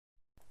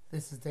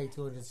This is day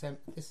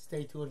 270. This is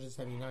day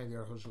 279 of the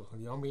Aruch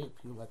Shulchan Yomi.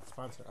 If you would like to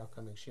sponsor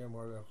upcoming share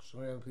more Aruch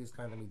Shulchan Yomi, please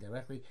contact me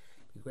directly.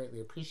 It'd be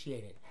greatly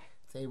appreciated.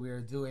 Today we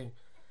are doing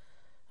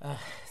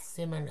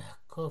Siman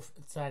Kuf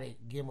Tzadik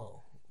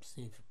Gimel,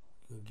 Sif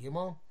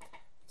Gimel,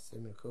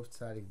 Siman Kuf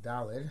Tzadik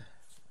Daled,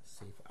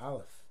 Sif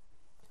Aleph.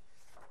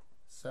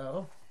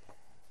 So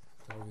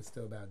we're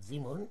still about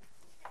Zimun,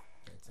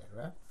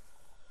 etc.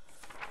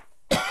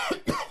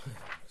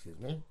 Excuse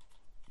me.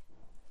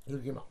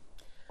 Yud Gimel.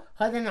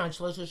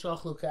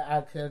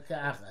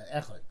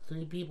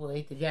 Three people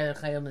ate together.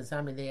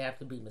 They have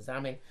to be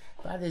mazamin.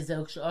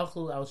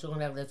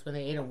 That's when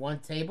they ate on one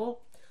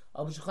table.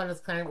 Or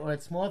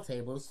at small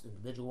tables,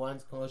 individual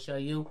ones.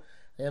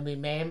 They'll be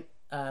ma'am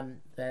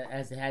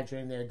as they had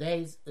during their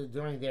day.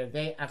 But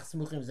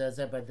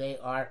they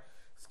are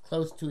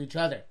close to each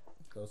other,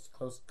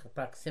 close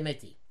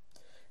proximity.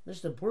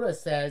 Mr. Bura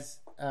says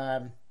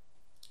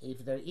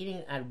if they're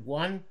eating on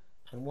one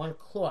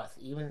cloth,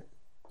 even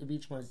if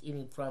each one is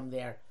eating from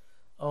their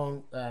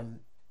own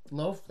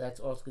loaf, that's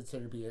also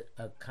considered to be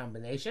a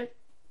combination.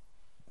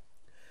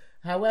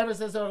 However,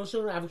 says they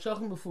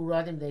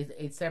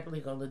ate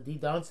separately on the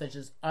didon, such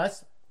as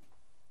us.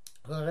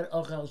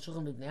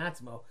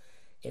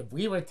 If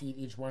we were to eat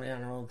each one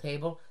on our own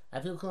table,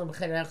 if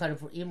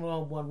we're eating in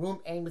one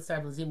room,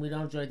 we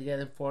don't join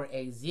together for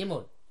a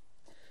zimun.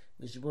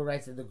 Mishabur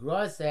writes that the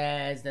Gra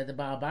says that the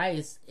Baal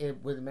Bayis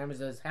with the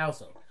members of his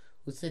household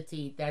who sit to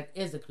eat, that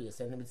is a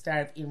kriyas, and they would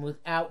start eating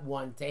without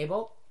one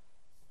table.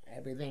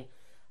 Everything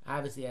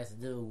obviously has to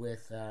do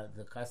with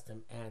the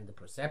custom and the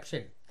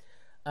perception.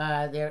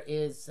 There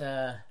is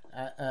the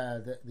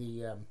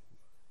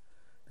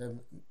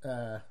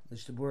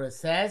Mishabura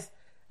says,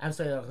 I'm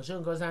sorry, the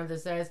Chashun goes on to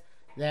says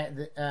that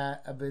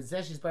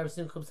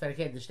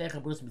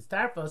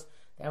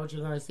that what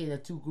you're going to see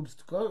that two groups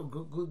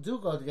do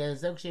go together.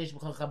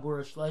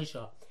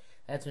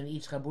 That's when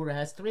each chabura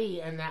has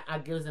three, and that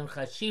gives them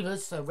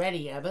chashivas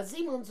already have a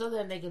zimun, so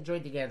then they can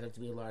join together to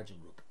be a larger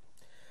group.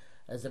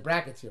 As the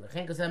brackets here,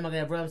 they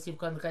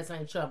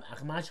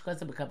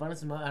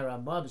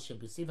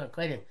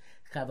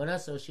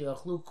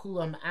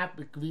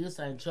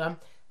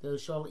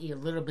shall eat a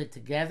little bit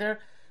together.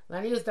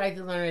 I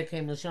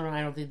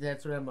don't think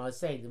that's what I'm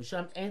saying.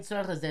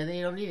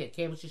 They don't need it.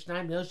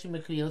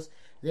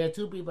 There are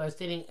two people are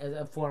sitting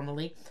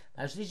formally.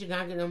 The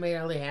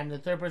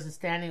third person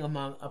standing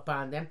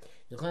upon them.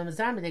 They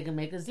can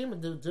make a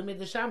zimun, do me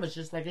the shamash,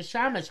 just like a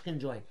shamash can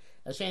join.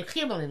 They're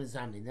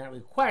not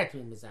required to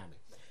be mazamin.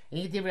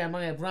 And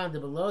the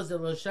below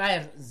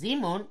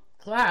zimun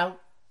cloud.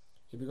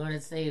 If you're going to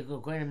say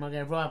according to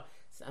Magen Avraham,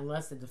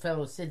 unless the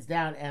fellow sits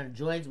down and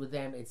joins with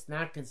them, it's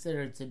not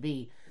considered to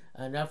be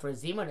enough for a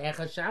zimun. How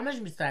can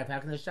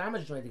the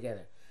shamash join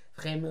together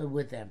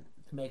with them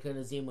to make it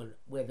a zimun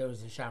where there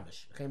is a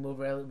shamash?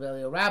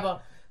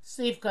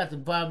 Sleeve cut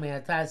and bomb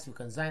me'atas you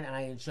can zayin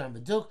ayin sham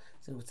beduk.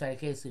 So we say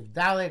case sleeve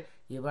dalit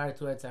yivar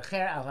towards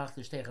acher al hach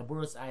to shtei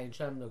chaburos ayin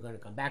sham. We're going to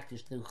come back to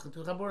two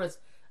chaburos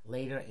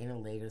later in a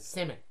later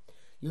siman.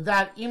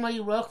 Yudad ima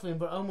yurochvim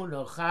ba'omu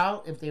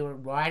nochal, if they were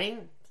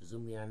riding,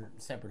 presumably on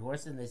separate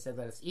horses, and they said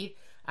let us eat.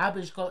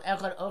 Abish kol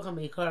echad ochem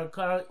meikar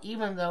kar,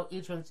 even though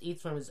each one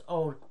eats from his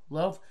own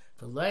loaf.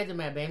 For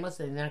loydim abemos,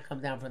 they did not come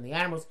down from the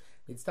animals.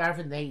 We'd start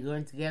from they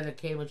joined together.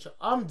 Came and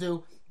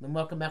amdu the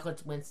mokam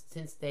echad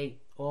since they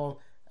all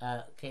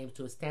came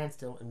to a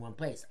standstill in one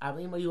place. But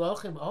if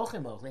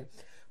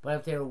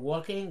they were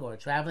walking or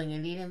traveling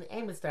and eating, the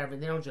aim is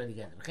starving, they don't join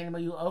together.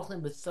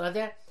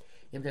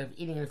 If they're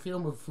eating in a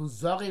field,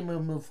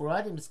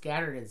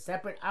 scattered and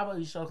separate,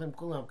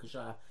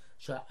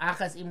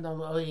 even though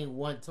they're only eating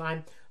one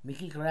time,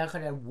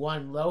 and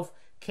one loaf,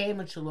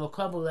 since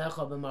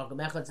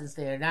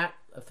they're not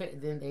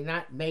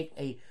make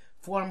a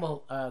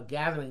formal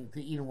gathering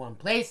to eat in one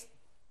place,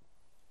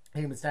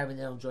 and they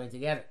don't join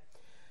together.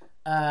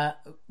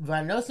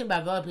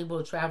 People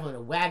who travel in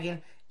a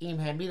wagon, if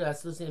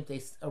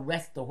they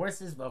arrest the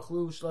horses,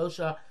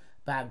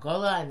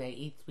 and they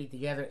eat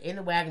together in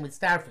the wagon with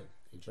starfin,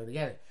 they join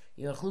together.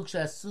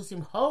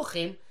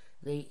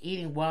 They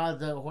eating while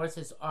the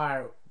horses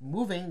are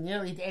moving,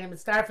 nearly to animate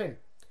starfin.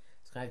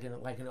 It's kind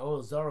of like an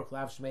oil zorok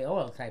lav shmei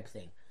oil type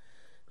thing.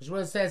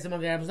 Which says,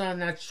 I'm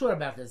not sure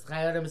about this.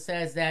 Chayyim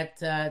says that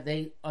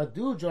they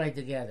do join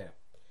together,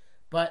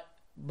 but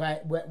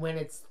when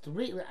it's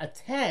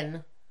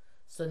 10.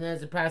 So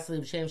there's a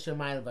possibility of Shem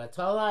Shemayel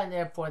Batola, and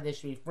therefore they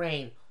should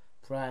refrain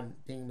from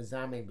being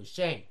Mazamin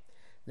B'Shem.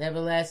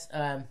 Nevertheless,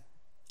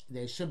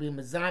 they should be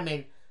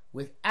Mazamin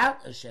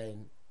without a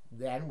shame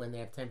then, when they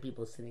have 10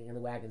 people sitting in the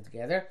wagon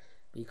together,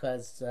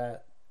 because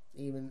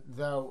even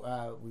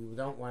though we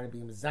don't want to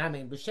be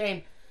Mazamin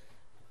B'Shem,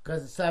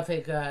 because it's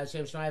Safek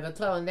Shem Shemayel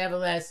Batola,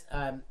 nevertheless,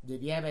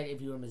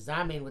 if you were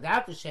Mazamin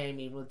without the shame,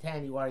 even with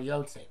 10, you are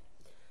Yotze.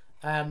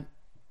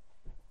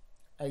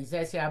 He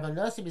says here,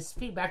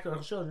 back to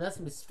Rosh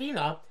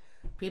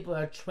people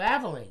are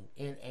traveling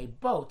in a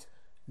boat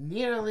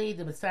nearly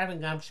the Mitzvah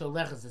Gam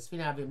Sholechas, the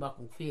Sfina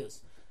Makom Kfius.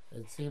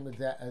 It seems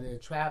that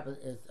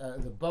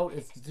the boat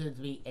is considered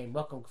to be a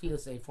Makom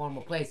Kfius, a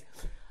formal place.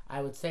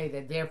 I would say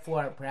that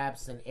therefore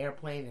perhaps an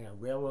airplane and a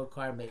railroad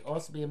car may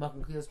also be a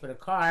Makom Klilos, but a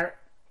car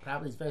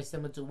probably is very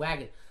similar to a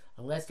wagon,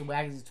 unless the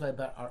wagons he's talking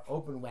about are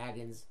open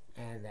wagons,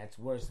 and that's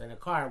worse than a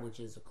car,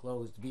 which is a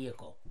closed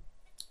vehicle.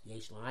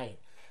 Yesh L'Ayin.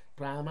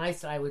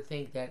 I would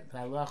think that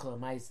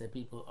that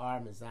people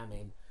are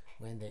mezamen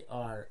when they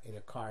are in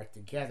a car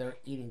together,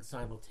 eating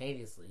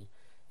simultaneously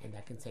in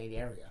that contained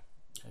area.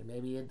 And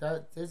maybe it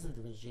does. This is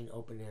the machine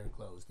open air and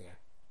closed there.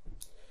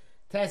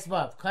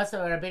 Tesvav. Kasa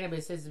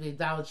Rabbeinu says to be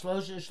Daled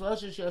Shlosha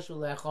Shoshu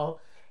Lecho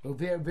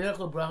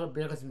Birchel Bracha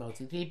Birchas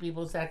Motzi. 3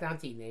 people sat down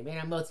to eat. They made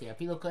a motzi. I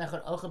feel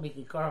Klechot Ocha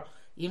Mikikar.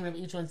 Even if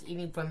each one's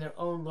eating from their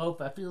own loaf.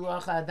 I feel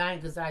Ocha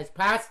Adayin Kazai's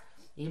pass.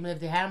 Even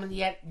if they haven't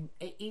yet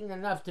eaten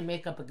enough to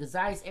make up a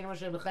Kazai's and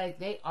Rosh Hashanah,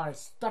 they are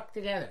stuck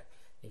together.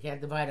 They can't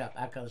divide up.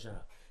 Akal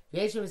Shana.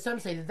 Some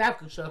say the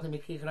Davka Shochem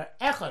Mikikar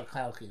Echad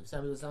Chal Chiv.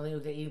 Some people only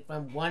if they eat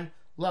from one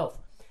loaf.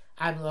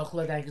 Even if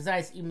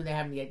they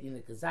haven't yet eaten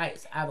the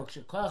kazayis.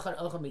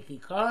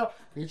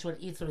 Each one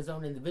eats from his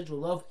own individual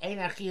loaf.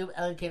 Kazayis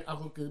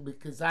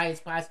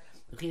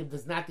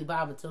does not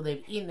devolve until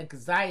they've eaten the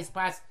kazayis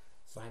pas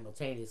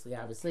simultaneously,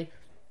 obviously.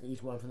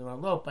 Each one from their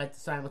own loaf, but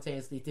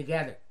simultaneously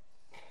together.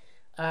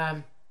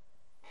 The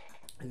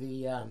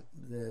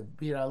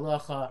Bir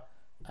Alocha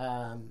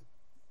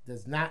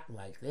does not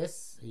like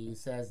this. He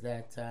says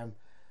that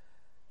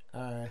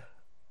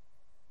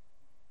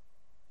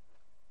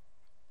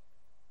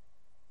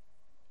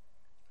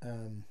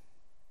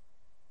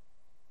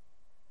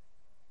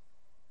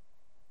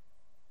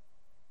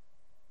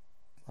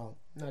well,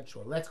 not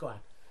sure. Let's go on.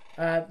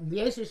 The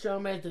Yeshu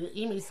Shomer to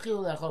Imi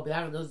Schil Lecho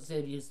B'Yachad. Those who say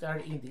if you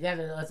start eating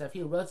together, as I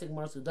feel Rotzik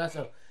Marsu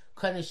Daso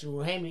Kanish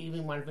Ruhem, you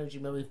even want to finish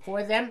your meal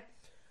before them.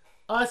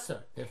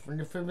 Also, they're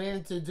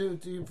forbidden to do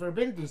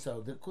so.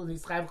 The Kul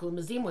Yischayv Kul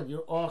Mezimud. You're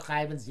all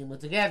Chayv and Zimud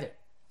together.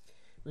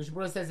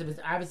 Mishnah says if it's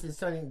obviously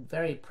something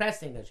very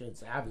pressing, I shouldn't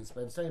say obvious, but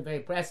if it's something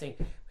very pressing,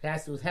 it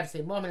has to do with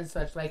Hefsei moment and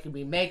such, like it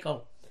be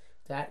Mako,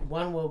 that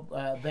one will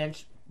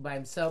bench by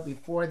himself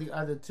before the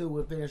other two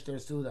will finish their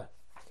Suda.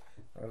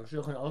 Rosh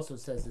Hashanah also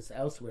says this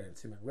elsewhere in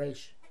Siman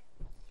Reish.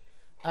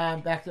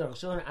 Back to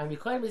Rosh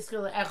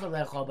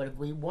Hashanah, but if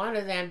we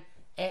wanted them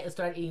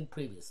start eating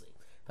previously.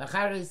 Then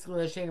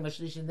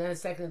the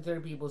second and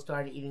third people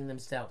started eating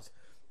themselves.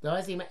 If one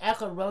of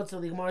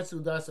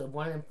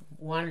them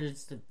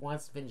wants to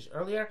finish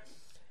earlier,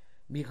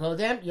 you can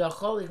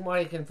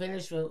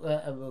finish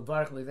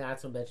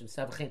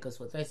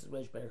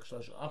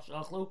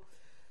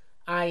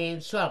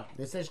Ayin Sham.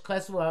 This says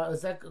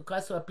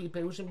Kaswa Pi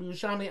Perushim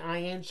B'Yushami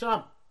Ayin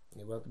Sham.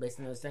 He wrote the base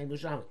of the same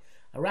B'Yushami.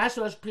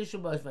 Arash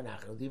Pishu Bosh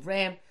Vanachel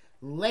Divrayim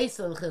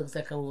Leisel Chiluk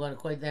Zekamuvan.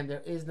 According to them,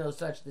 there is no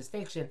such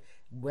distinction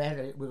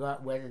whether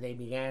they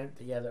began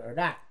together or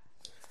not.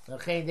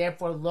 Okay,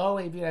 therefore, lo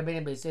Evi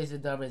Rabbeinu says the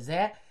Davar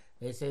Zeh.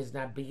 They say it's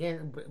not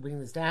bring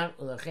this down.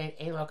 Ulachein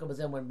Ein Lakam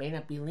Bazeh. One may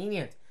not be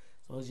lenient as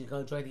long as you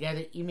go join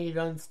together, even if you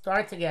don't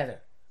start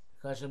together.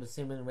 Because of the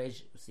Simon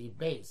Reish receive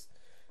base.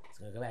 It's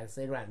going to go back and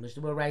say it right.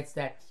 Mishnah writes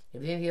that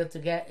if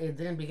it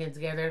didn't begin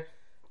together,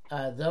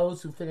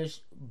 those who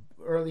finished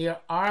earlier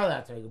are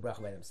allowed to make a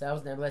bracha by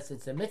themselves. Nevertheless,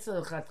 it's a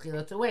mitzvah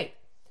l'chatchila to wait.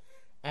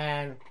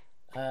 And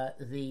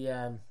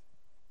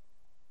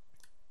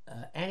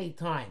any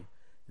time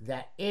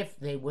that if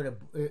they would have,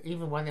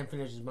 even one of them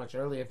finishes much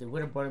earlier, if they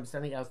would have brought him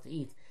something else to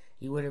eat,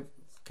 he would have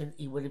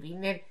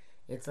eaten it.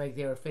 It's like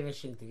they were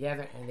finishing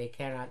together and they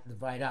cannot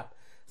divide up.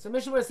 So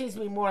Mishnah seems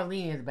to be more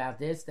lenient about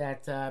this.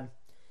 That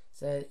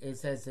it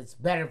says it's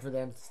better for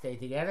them to stay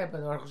together, but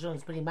Aruch HaShulchan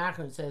is pretty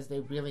macro and says they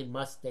really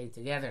must stay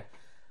together.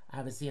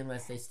 Obviously,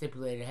 unless they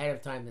stipulate ahead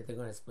of time that they're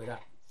going to split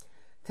up.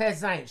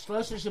 Tez Zayin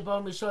Shlosha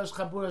Shabon Mishosh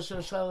Chabura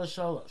Sholosh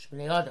Sholosh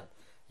Bnei Adam.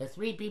 The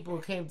 3 people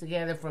who came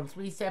together from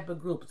 3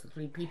 separate groups,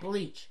 3 people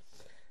each.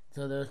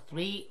 So there are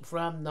 3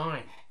 from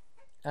 9.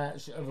 The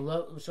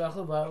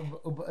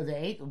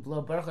 8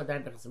 Blo Baruch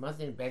Dan Bechasamos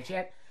didn't bench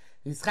yet.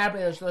 These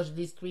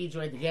 3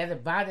 joined together.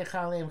 They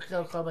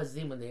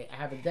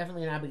have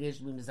definitely an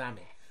obligation to be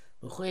mizameh.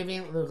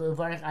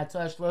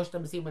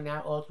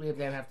 Now all 3 of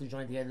them have to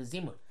join together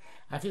zimun.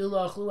 I feel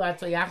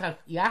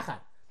yachad.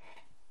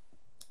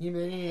 You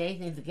don't need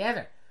anything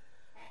together.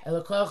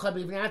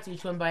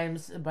 Each one by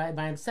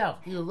himself.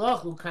 If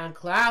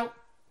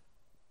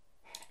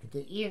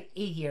they eat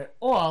here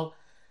all,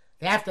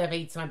 they have to have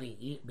ate something,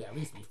 at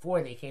least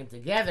before they came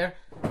together,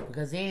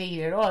 because they didn't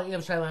eat at all. Then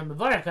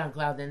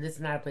this is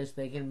not a place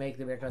where they can make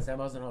the Birkas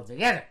Hamazon all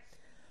together.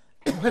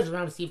 You have to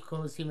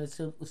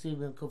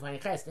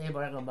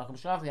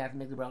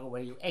make the bracha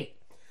where you ate.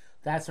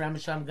 That's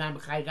Ramasham Gam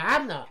B'Chai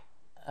Gabna.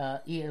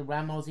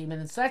 Ramos, even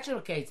in such a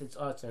case, it's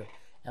also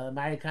but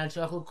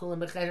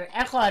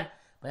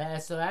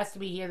so it has to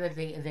be here that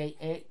they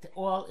ate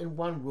all in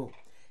one room.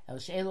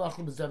 These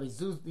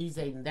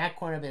ate in that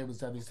corner of it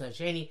was Zavi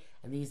Sasheni,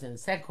 and these in the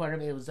second corner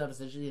of it was Zavi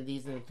Sasheni, and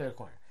these in the third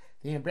corner.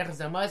 The Brechas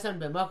Hamazon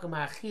b'Mokum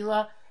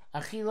Achila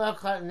and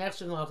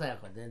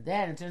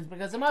then in terms of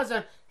Brechas Hamazon,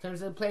 in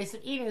terms of the place of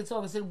eating, it's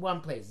always in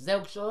one place.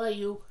 Zeuk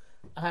Shalayu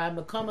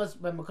Makomos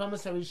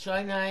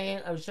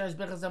Harishonis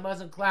Brechas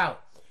Hamazon Cloud.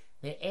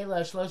 The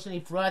Ela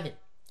Shloshani Fradim.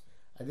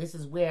 This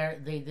is where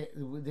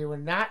they were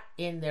not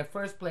in their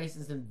first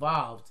places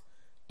involved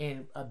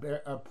in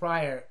a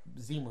prior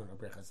zimun or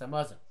brechas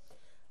hamazon,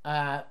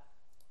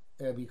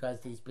 because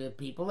these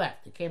people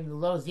left. They came to the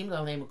low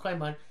zimun name of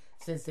koimon,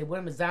 since they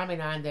were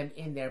mezamin on them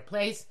in their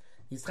place.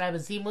 These chayv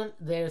zimun,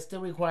 they're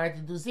still required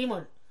to do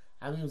zimun.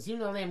 I mean,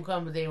 zimun name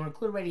come, but they were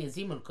included already in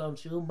zimun. Kom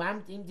shu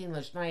mam timtin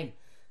lashnaim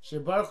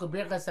shebaruch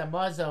brechas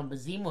hamazon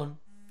bezimun,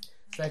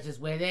 such as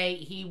where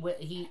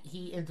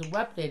he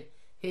interrupted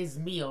his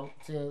meal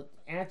to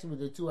answer with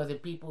the two other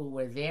people who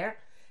were there,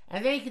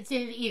 and then he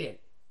continued to eat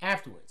it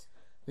afterwards.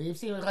 But you've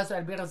seen with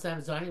Chasad Birchas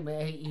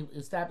HaMazon,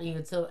 he stopped eating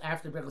until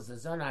after Birchas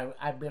HaZon,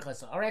 I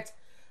Birchas HaOretz,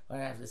 or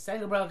after the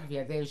second bracha, if he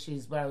had Dei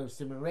Shis Bar with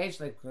Simon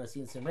Reish, like we're going to see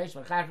in Simon Reish,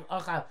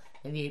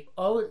 and he ate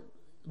more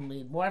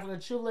of a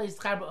tshuva, he's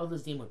chaber of the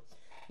zimun.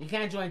 You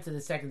can't join to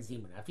the second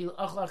zimun. I feel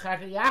ochla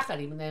chakar yachad,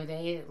 even though they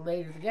ate it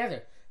later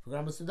together. For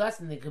Gramos Sudas,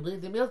 and they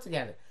completed the meal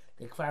together.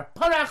 The kfar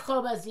parach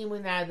choba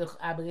zimun, now the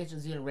obligation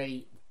is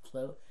already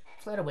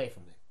fled away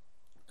from it.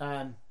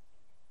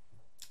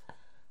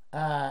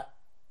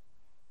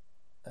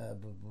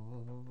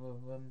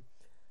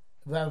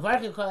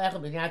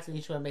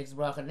 Makes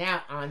bracha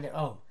now on their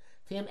own.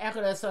 The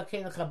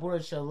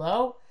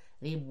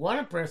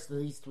one person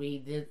of these three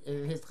did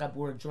his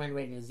chabura joined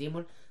already in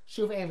zimun.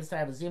 Shuv ein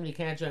v'sayv zimun. He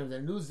can't join with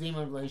a new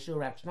zimun. Lo yishu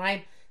rab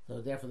shnayim.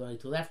 So therefore, the only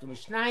two left were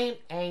shnayim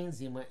and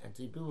zimun, and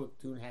two people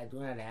do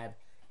not have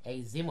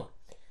a zimun.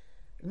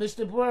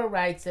 Mishnah Berurah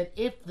writes that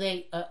if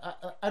they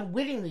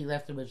unwittingly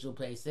left the original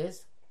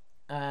places,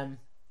 then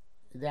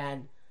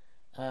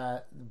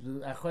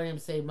Achronim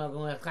say they don't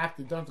have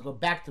to go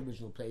back to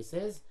original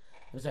places.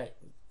 I'm sorry,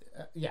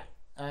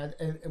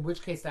 in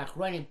which case the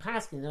Achronim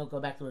paskin, they don't go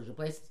back to original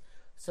places.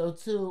 So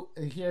too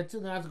here too,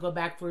 they don't have to go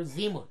back for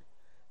zimun.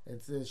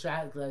 It's like a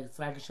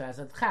shas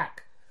at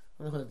chak.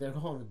 They're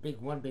all in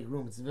one big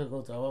room. It's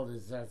difficult to hold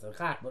this shas at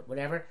chak, but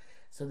whatever.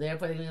 So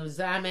therefore, they can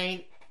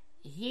zamein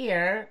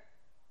here.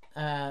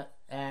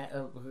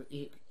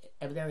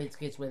 Evidently, it's a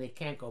case where they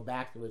can't go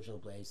back to the original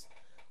place,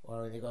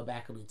 or when they go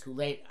back, it'll be too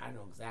late. I don't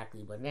know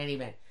exactly, but in any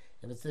event,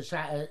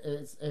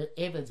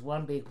 if it's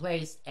one big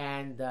place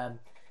and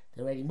they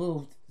already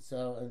moved,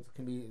 so it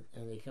can be,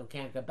 and they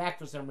can't go back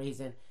for some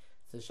reason,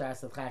 it's a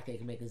shas of chak, they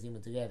can make a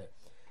zimun together.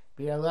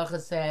 Bir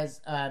Halacha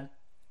says that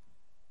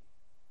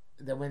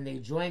when they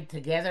join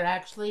together,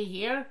 actually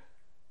here,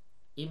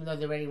 even though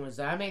they're already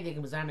mazamin, they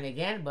can mazamin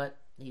again, but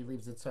he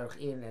leaves the tzarch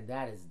in, and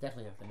that is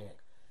definitely not the minhag.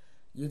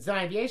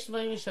 Yudzayim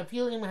v'yeshvaim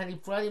shapilim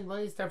hanifradim lo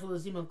yistarfu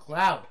l'zimun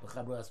cloud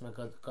b'chabras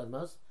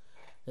kodmos.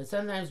 That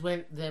sometimes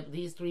when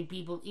these three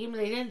people, even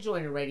they didn't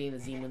join already in the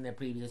zimun in their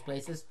previous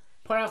places,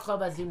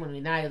 parachoba zimun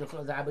minaya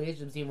the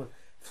obligation of zimun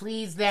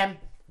flees them.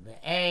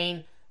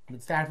 Ve'ain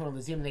mitzarfu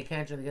l'zimun, they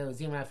can't join together.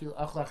 Zimun I feel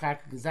ochla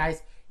chak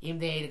gazais, even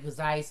they ate a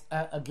gazais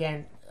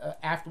again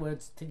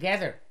afterwards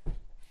together.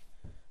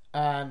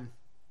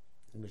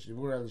 Mishnah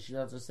Berurah, she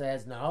also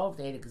says no, if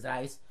they ate a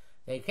gazais,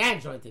 they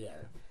can't join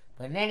together.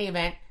 But in any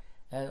event,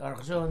 or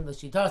Chashon the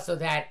Shita, so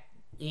that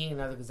eating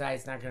another gazai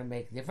is not going to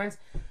make a difference.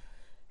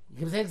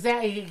 He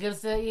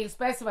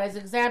specifies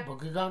an example.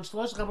 There are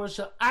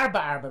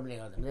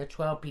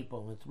 12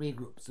 people in 3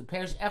 groups. So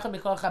perish echad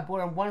mikol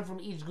chabura, and one from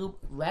each group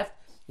left.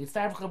 He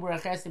started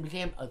chabura ches and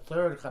became a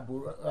third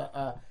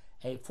chabura,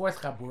 a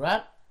fourth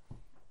chabura.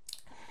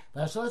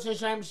 In the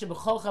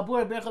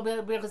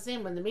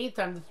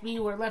meantime, the 3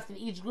 who were left in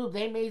each group,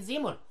 they made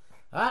zimun.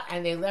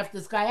 And they left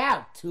this guy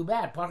out. Too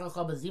bad. The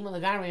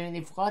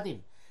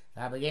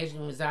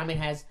obligation of Zamin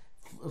has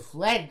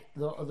fled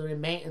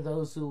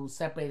those who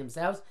separate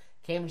themselves.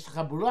 Came to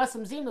Chabura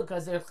some zimun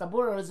because their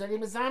Chabura is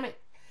already Zamin.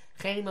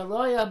 And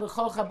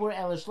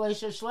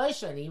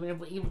even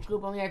if each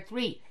group only had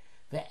 3.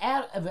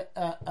 And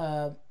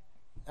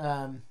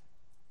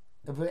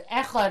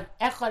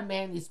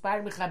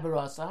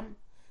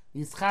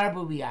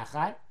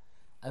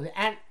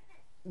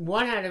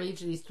one out of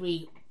each of these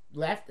 3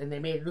 left, and they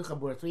made a new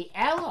Chabura 3.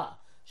 Ella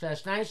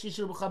Shashnai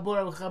Shishu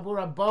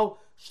Chabura Bo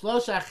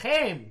Shlosha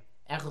Chem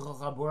Echel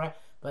Chabura.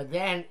 But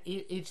then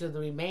each of the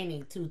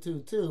remaining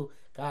 2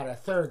 got a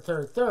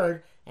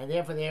third, and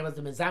therefore they were able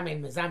to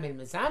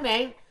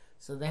mezamein.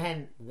 So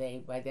then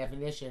they, by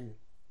definition,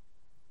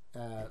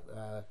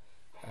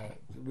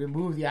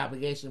 remove the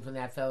obligation from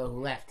that fellow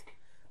who left.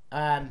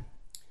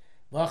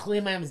 They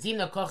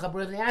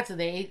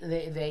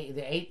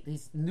ate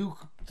these new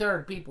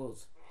third people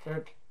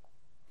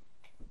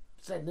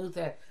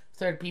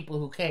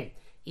who came.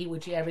 Eat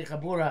with every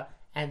chabura,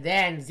 and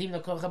then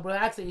zimna kol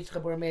chabura. Each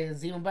chabura made a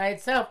zimun by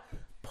itself.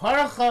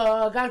 Parach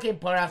gankein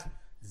parach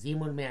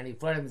zimun me'ani.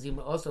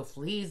 Zimun also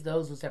flees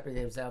those who separate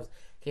themselves.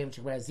 Came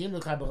to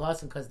zimnu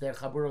chaburasim because their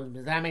chabura was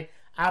mezamin.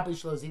 Abi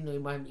shlo zimnu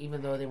imam,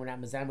 even though they were not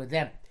mezamin with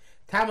them.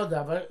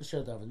 Tamodavar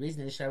shodavar. The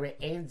reason is share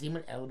ein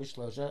zimun el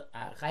b'shlosha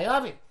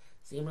chayavim.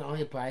 Zimun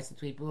only applies to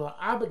people who are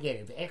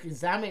obligated.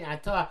 Ve'echizamin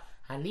atah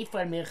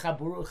hanifar mir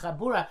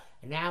chabura.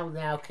 And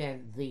now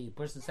can the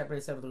person separate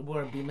himself from the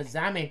chabura be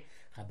mezamin?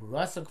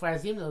 Chabura so kvar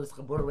zimun. This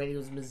chabura already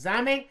was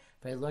mezamin.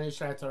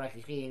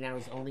 Now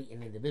is only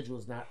an individual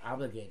is not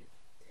obligated.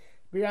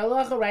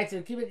 Halacha writes,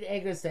 the Kibbutz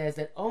Eger says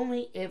that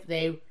only if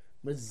they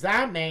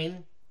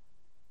mezamein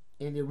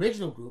in the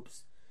original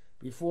groups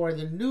before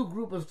the new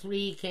group of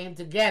three came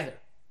together.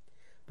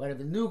 But if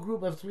the new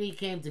group of three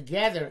came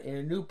together in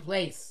a new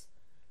place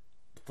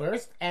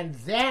first, and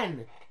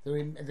then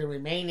the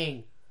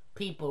remaining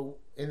people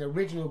in the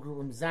original group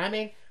were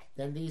mezamein,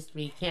 then these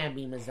three can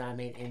be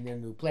mezamein in their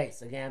new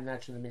place. Again, I'm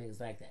not sure the meaning is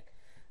like that.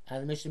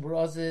 The Mishnah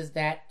Berurah says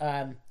that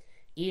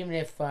even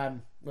if,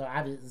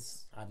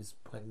 obvious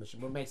point the Mishnah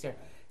Berurah makes here,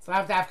 it's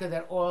not after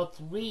that all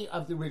three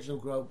of the original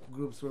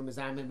groups were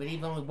mezamein, but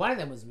even only one of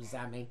them was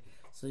mezamein,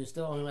 so you're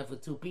still only left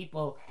with two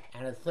people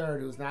and a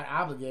third who's not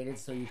obligated,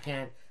 so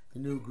the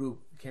new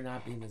group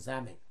cannot be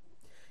mezamein.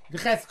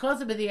 This is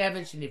only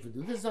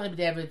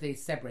b'diavad they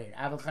separated.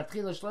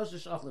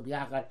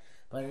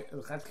 But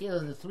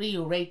the three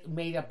who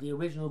made up the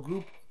original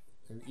group,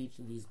 in each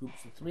of these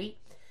groups of three,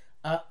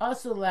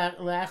 also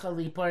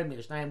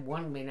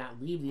one may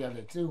not leave the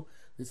other two.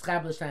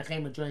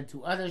 Join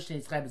two others.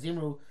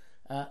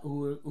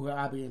 Who are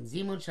obligated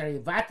zimun.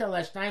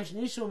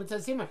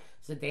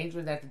 It's a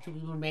danger that the two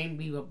people remain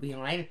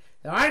behind.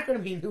 There aren't going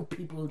to be new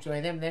people who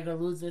join them. They're going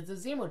to lose the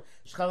zimun,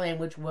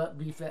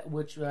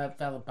 which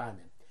fell upon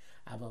them.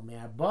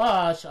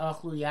 But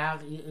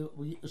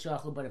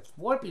if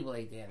four people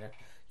ate together,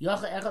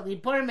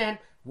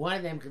 one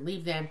of them can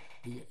leave them,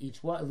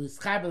 each one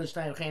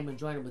and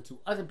join them with two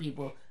other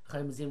people,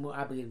 because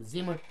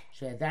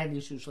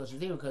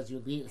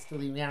you're still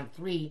leaving out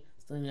three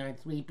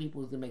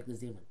people who can make the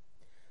zimun.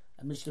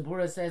 Mishnah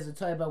Berurah says it's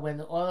talking about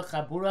when all the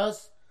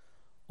chaburos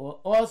are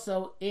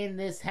also in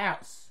this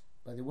house,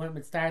 but they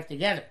weren't start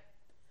together,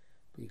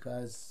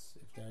 because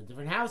if there are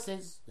different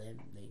houses,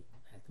 then they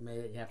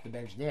have to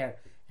bench there,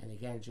 and they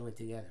can't join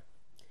together.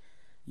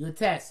 You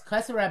test.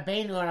 Kasser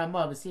Rabbeinu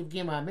Ramah, B'Siv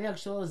Gimel, Minach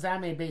Shelo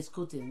Zamei Beis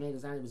Kutin,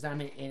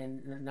 Zamei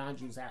in a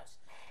non-Jew's house.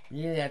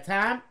 Near that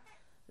time,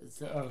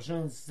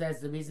 Orchon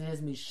says the reason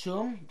is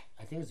Mishum,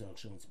 I think it's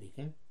Orchon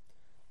speaking.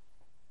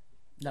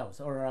 No, it's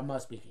Ramah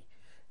speaking.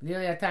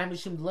 Nearly a time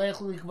Mishum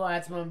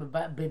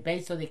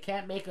so they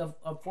can't make a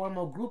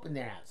formal group in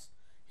their house,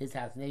 his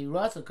house. And they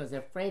also because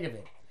they're afraid of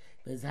it.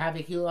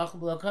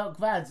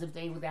 Because if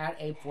they without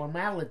a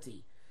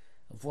formality,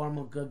 a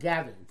formal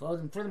gathering.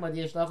 Furthermore,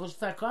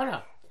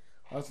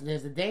 also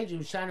there's a danger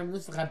if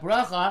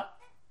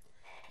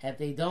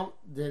they don't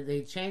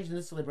they change the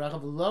nusach bracha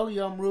lo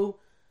yomru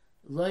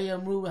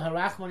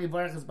harachmoni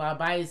baruch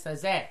ba'abayis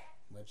hazeh,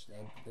 which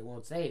they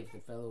won't say if the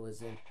fellow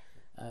was in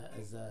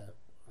as a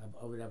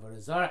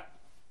over Zara.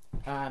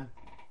 And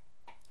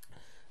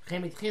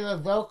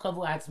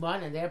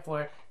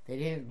therefore they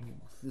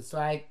didn't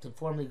decide to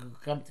formally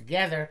come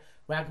together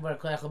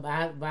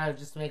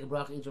just to make a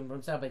bracha each one for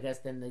himself. I guess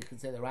then they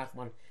could say the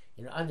Rachman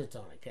in an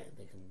undertone. They can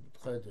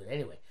do it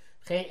anyway.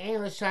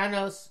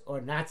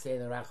 Or not say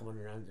the Rachman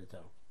in an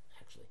undertone,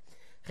 actually.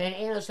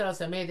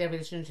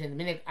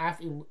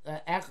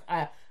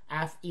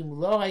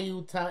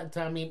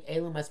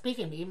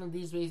 Even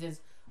these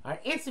reasons are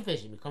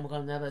insufficient.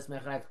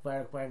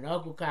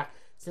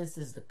 Since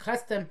this is the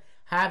custom,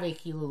 have a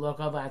kilu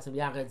lokava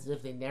as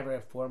if they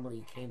never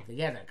formally came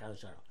together.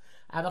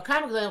 But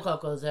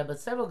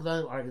several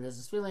Gedolim argue this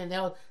is really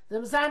held the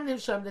Mezamim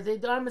Shom that they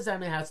are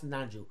Mezamim house in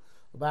non-Jew.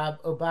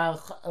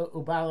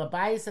 Ubal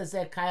Abayis says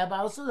that Kaya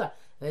Baal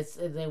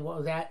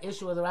that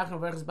issue of the Rachman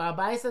versus Baal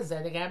Abayis says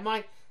that again,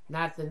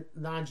 not the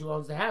non-Jew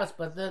owns the house,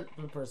 but the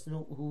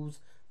person who's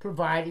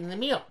providing the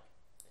meal.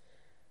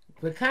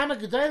 But Kama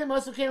Gedolim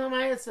also came on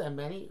my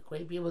many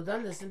great people have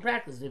done this in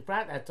practice. They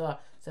brought that to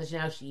such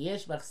now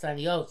Sheyesh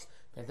Bachsanios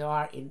that there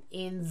are in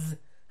inns.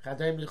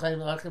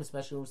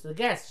 Special rooms to the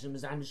guests.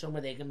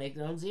 Where they can make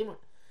their own zimun.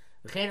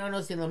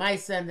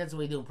 And that's what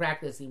we do in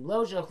practice.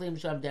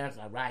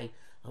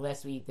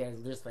 Unless we eat there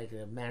just like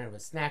a manner of a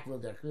snack,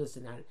 with a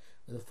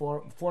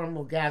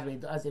formal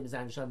gathering,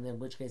 in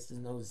which case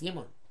there's no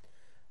zimun.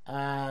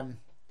 And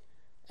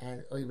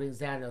he brings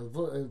down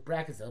the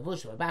brackets of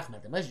Vushma,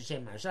 Bachmat, the Moshe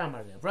Shem Marsham,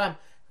 Margavram,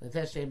 the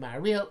Teshem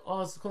Maril,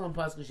 also Kulam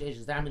Pasku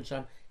Shesh Zamin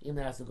Sham, even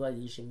as the God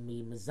you should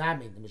be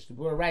Mazamin. The Mishnah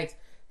Berurah writes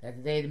that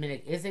the day of the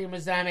minute is a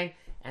Mazamin,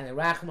 and the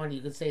Rachman,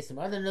 you could say some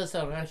other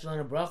Nusa,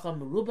 Rashalana Bracha,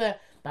 Meruba,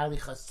 Bali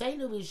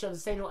Chasenu, Vishav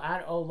Senu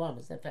Ad Olam.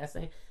 Isn't that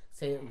fascinating?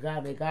 Say,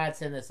 God, may God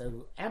send us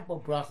an ample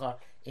bracha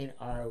in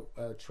our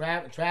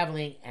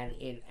traveling and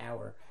in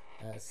our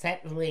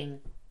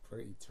settling for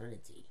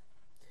eternity.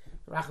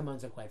 The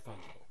Rachamans are quite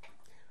fungible.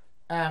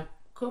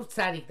 Kuf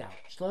Tzadik Dal.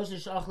 Shlosha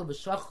Shachlu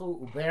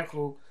B'Shachu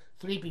Uberchu.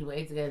 3 people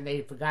ate together and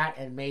they forgot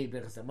and made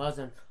Birchas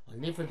HaMazon. Or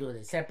Nifradu,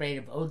 they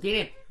separated.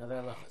 Odinim, other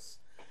halachas.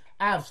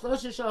 Av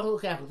Shlosha Shachlu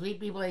Kechel. 3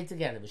 people ate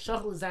together.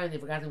 B'Shachlu Zayin, they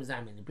forgot them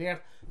Zayin. The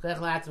Birch Kechel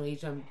Atzma,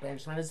 each one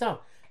bench on his own.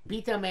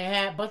 Bita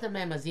Meha, both of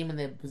them Zimun,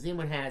 the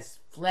Zimun has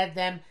fled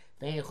them.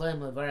 They Yecholim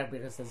Levarak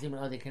Birchas HaZimun.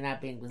 Oh, they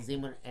cannot bring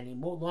Zimun any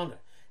more longer.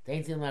 They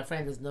ain't my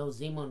friend, there's no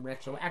Zimun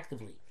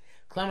retroactively.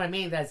 Klamar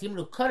meaning that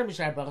Zimun Kodem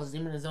Mishar Brachas,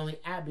 Zimun is only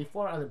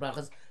before other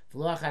brachas,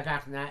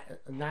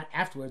 not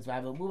afterwards.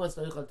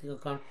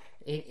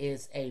 It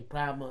is a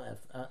problem,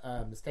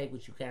 a mistake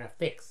which you cannot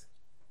fix.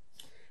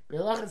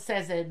 Bilachan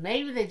says that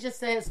maybe they just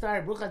started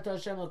Bruchat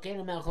Hashem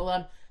Elokeinu Melech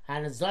Haolam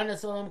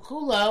Hanazonas Olam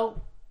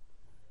Kulo.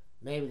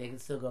 Maybe they can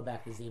still go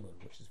back to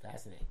Zimun, which is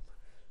fascinating.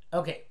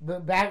 Okay,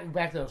 but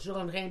back to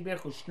Shulchan Chen Birch,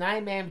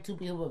 Shnai Mem, 2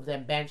 people of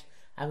them benched,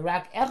 and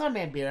Rak Echad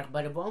Mem Birch,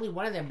 but if only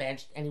one of them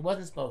benched, and he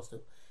wasn't supposed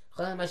to,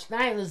 they can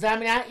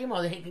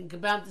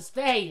compel him to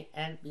stay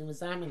and be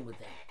Mazamin with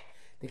them.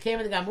 They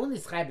came in the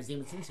Gamunis Chai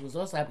B'Zimun, since he was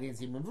also happy in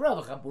Zimun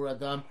V'Rov, Chabur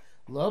Adam,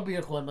 Lo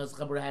Birch, when Moshe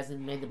Chabur hasn't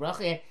made the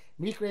bracha yet,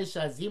 Mikre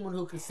Shah Zimun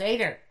Hu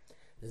Keseder.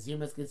 The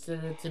Zimun is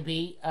considered to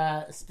be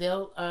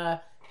still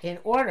in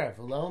order,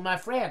 V'Lo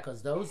Mafreya,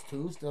 because those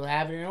two still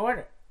have it in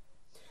order.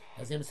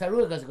 Azim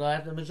Saru goes to go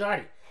after the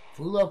majority.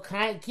 Fulo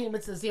Kai Kim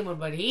Mitzvah Zimun,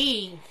 but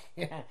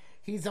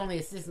he's only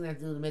assisting them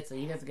to do the mitzvah.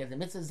 He doesn't get the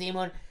mitzvah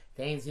Zimun.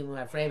 They ain't Zimun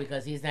afraid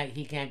because he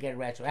can't get it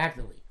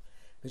retroactively.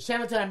 The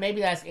Shematon maybe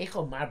that's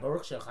Echo Mar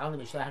Baruch Shechal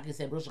Mishlah. How can you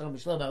say Baruch Shechal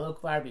Mishlah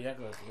Balok Kvar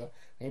Birakal?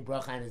 They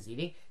Bracha and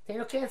Azidi. They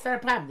don't can't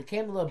start a problem. They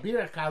came a little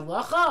Birakal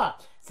Locha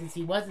since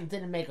he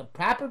didn't make a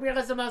proper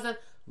Birkas Hamazon.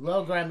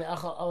 Lo Gram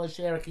Me'achal Ola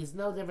Sherik. He's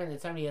no different than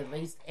somebody who at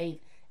least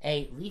ate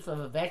a leaf of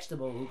a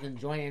vegetable who can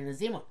join in the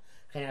Zimun.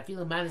 And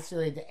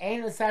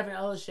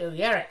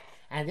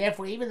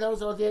therefore, even those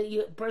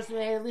the person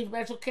who had a leaf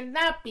vegetable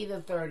cannot be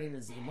the third in the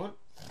Zimun.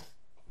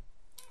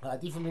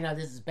 This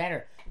is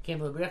better. He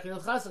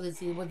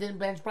didn't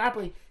bench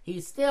properly.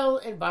 He's still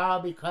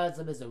involved because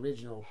of his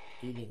original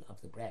eating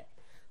of the bread.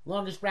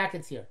 Longest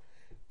brackets here.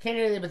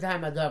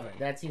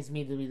 That seems to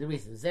me to be the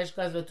reason. So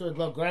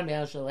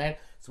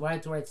why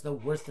it's no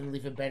worse than a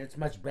leaf of bread? It's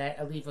much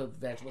better. A leaf of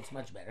vegetable, it's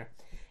much better.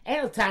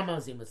 It's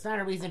not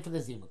a reason for the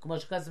zimun.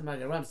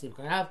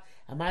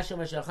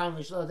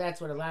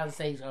 That's what allows to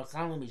say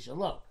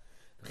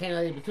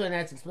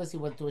that's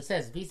explicitly what the Torah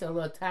says. The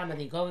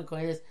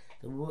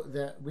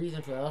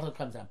reason for the halacha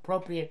comes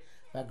appropriate.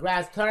 But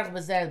Gras Tarach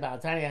Bazed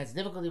Balatani has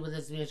difficulty with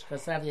this.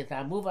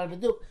 Move on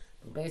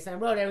but based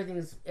on road, everything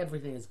is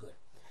good.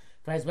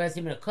 We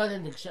learned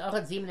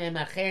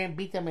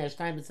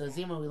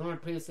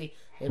previously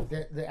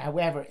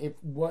however, if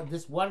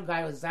this one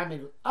guy was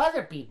zamed with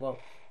other people,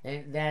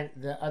 then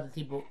the other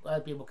people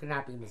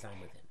cannot be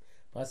zamed with him.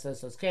 But so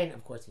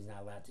of course, he's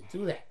not allowed to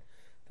do that.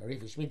 The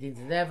Rif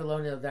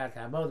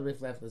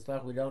left this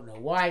talk. We don't know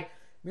why.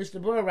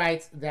 Mishnah Berurah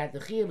writes that the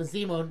Chiyuv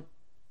Zimun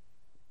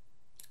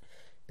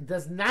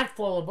does not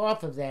fall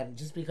off of them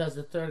just because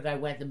the third guy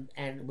went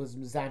and was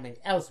mezamin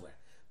elsewhere.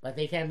 But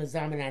they can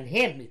mezamin on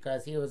him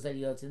because he was a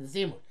Yotz in the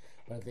Zimun.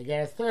 But if they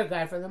get a third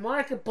guy from the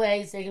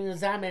marketplace, they can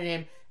mezamin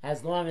him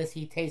as long as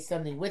he tastes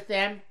something with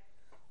them,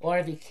 or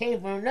if he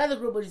came from another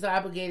group which is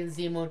obligated in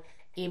Zimun,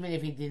 even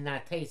if he did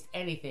not taste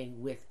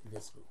anything with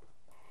this group.